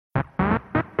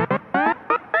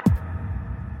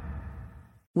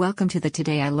Welcome to the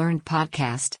Today I Learned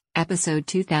podcast, episode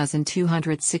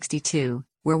 2262,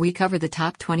 where we cover the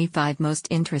top 25 most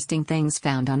interesting things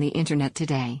found on the internet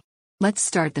today. Let's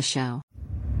start the show.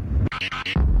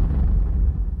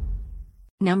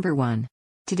 Number 1.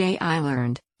 Today I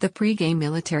learned, the pre-game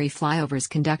military flyovers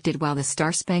conducted while the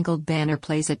Star-Spangled Banner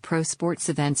plays at pro sports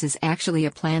events is actually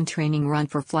a planned training run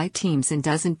for flight teams and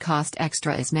doesn't cost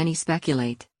extra as many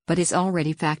speculate, but is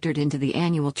already factored into the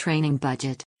annual training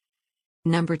budget.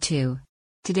 Number 2.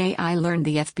 Today I learned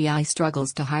the FBI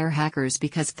struggles to hire hackers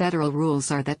because federal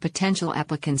rules are that potential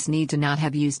applicants need to not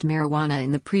have used marijuana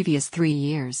in the previous 3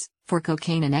 years. For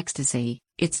cocaine and ecstasy,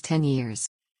 it's 10 years.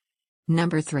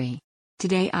 Number 3.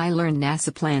 Today I learned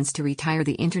NASA plans to retire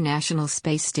the International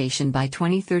Space Station by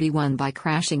 2031 by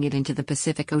crashing it into the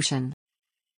Pacific Ocean.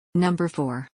 Number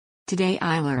 4. Today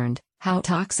I learned how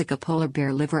toxic a polar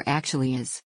bear liver actually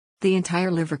is. The entire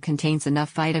liver contains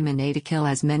enough vitamin A to kill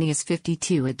as many as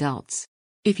 52 adults.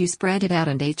 If you spread it out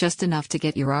and ate just enough to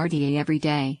get your RDA every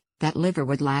day, that liver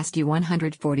would last you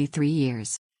 143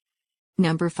 years.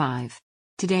 Number 5.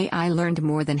 Today I learned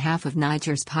more than half of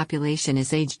Niger's population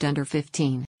is aged under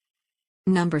 15.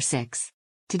 Number 6.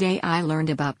 Today I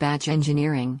learned about badge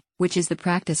engineering, which is the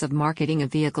practice of marketing a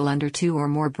vehicle under 2 or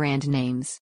more brand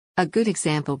names. A good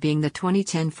example being the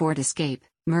 2010 Ford Escape,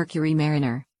 Mercury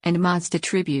Mariner, and Mazda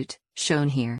Tribute, shown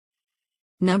here.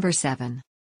 Number 7.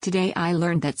 Today I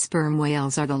learned that sperm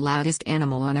whales are the loudest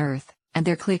animal on Earth, and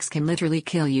their clicks can literally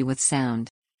kill you with sound.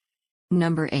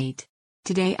 Number 8.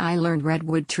 Today I learned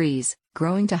redwood trees,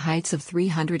 growing to heights of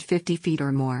 350 feet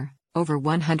or more, over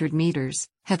 100 meters,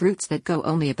 have roots that go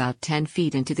only about 10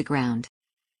 feet into the ground.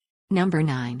 Number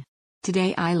 9.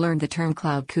 Today I learned the term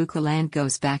cloud cuckoo land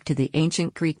goes back to the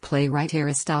ancient Greek playwright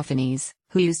Aristophanes,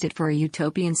 who used it for a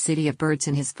utopian city of birds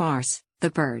in his farce,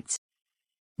 The Birds.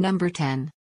 Number 10.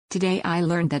 Today I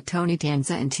learned that Tony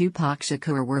Danza and Tupac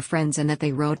Shakur were friends and that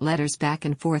they wrote letters back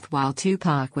and forth while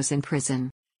Tupac was in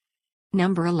prison.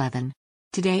 Number 11.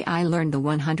 Today I learned the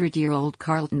 100-year-old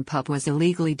Carlton pub was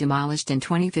illegally demolished in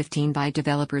 2015 by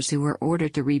developers who were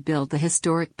ordered to rebuild the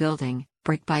historic building,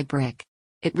 brick by brick.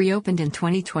 It reopened in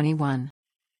 2021.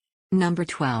 Number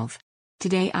 12.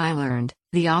 Today I learned,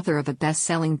 the author of a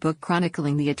best-selling book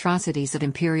chronicling the atrocities of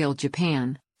Imperial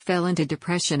Japan, fell into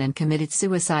depression and committed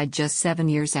suicide just 7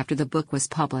 years after the book was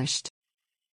published.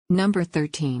 Number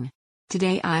 13.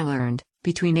 Today I learned,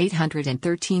 between 800 and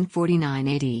 1349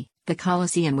 AD, the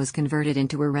Colosseum was converted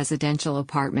into a residential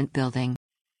apartment building.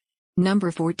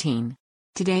 Number 14.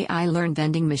 Today I learned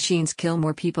vending machines kill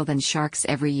more people than sharks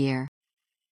every year.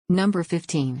 Number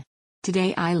 15.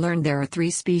 Today I learned there are 3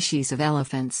 species of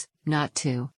elephants, not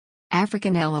 2.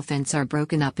 African elephants are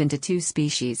broken up into 2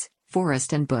 species,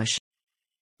 forest and bush.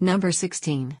 Number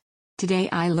 16. Today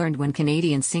I learned when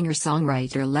Canadian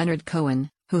singer-songwriter Leonard Cohen,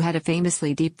 who had a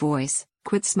famously deep voice,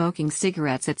 quit smoking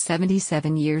cigarettes at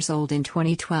 77 years old in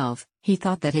 2012, he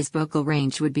thought that his vocal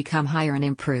range would become higher and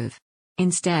improve.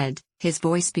 Instead, his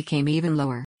voice became even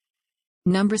lower.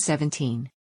 Number 17.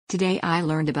 Today I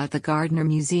learned about the Gardner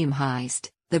Museum heist,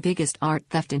 the biggest art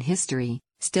theft in history,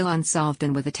 still unsolved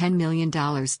and with a $10 million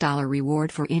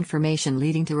reward for information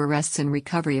leading to arrests and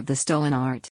recovery of the stolen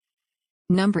art.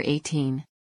 Number 18.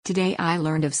 Today I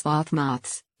learned of sloth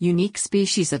moths, unique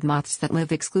species of moths that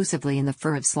live exclusively in the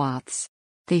fur of sloths.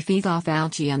 They feed off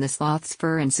algae on the sloth's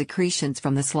fur and secretions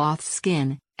from the sloth's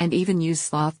skin, and even use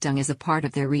sloth dung as a part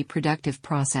of their reproductive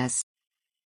process.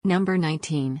 Number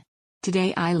 19.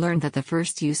 Today I learned that the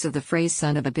first use of the phrase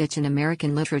son of a bitch in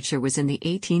American literature was in the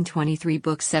 1823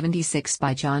 book 76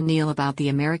 by John Neal about the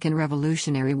American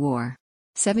Revolutionary War.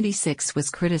 76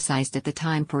 was criticized at the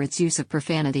time for its use of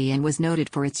profanity and was noted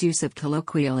for its use of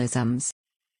colloquialisms.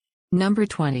 Number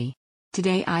 20.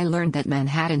 Today I learned that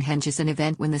Manhattan Henge is an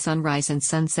event when the sunrise and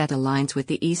sunset aligns with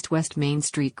the east-west Main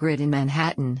Street grid in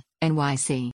Manhattan,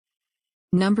 NYC.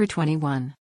 Number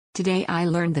 21. Today I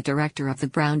learned the director of The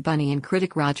Brown Bunny and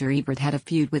critic Roger Ebert had a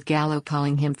feud with Gallo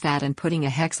calling him fat and putting a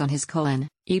hex on his colon,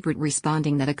 Ebert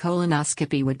responding that a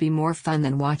colonoscopy would be more fun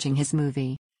than watching his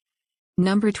movie.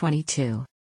 Number 22.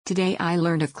 Today I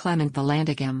learned of Clement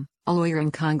Vallandigham, a lawyer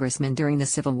and congressman during the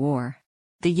Civil War.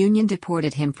 The Union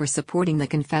deported him for supporting the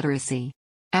Confederacy.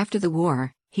 After the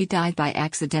war, he died by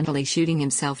accidentally shooting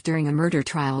himself during a murder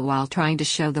trial while trying to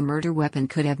show the murder weapon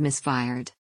could have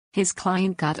misfired. His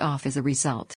client got off as a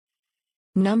result.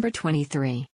 Number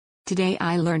 23. Today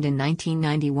I learned in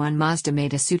 1991 Mazda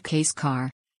made a suitcase car.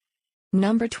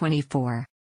 Number 24.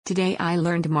 Today I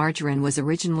learned margarine was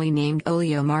originally named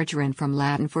oleomargarine from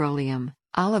Latin for oleum,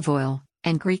 olive oil,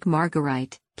 and Greek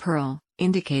margarite, pearl,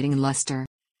 indicating luster.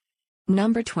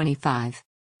 Number 25.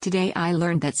 Today I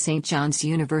learned that St. John's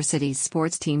University's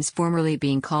sports teams formerly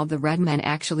being called the Red Men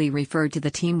actually referred to the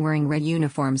team wearing red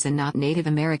uniforms and not Native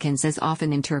Americans as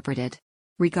often interpreted.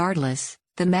 Regardless,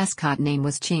 the mascot name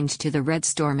was changed to the Red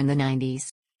Storm in the 90s.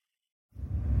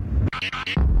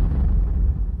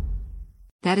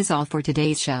 That is all for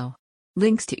today's show.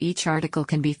 Links to each article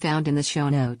can be found in the show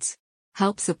notes.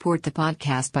 Help support the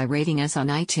podcast by rating us on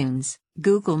iTunes,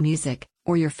 Google Music,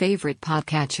 or your favorite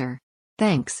podcatcher.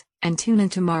 Thanks, and tune in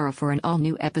tomorrow for an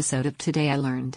all-new episode of Today I Learned.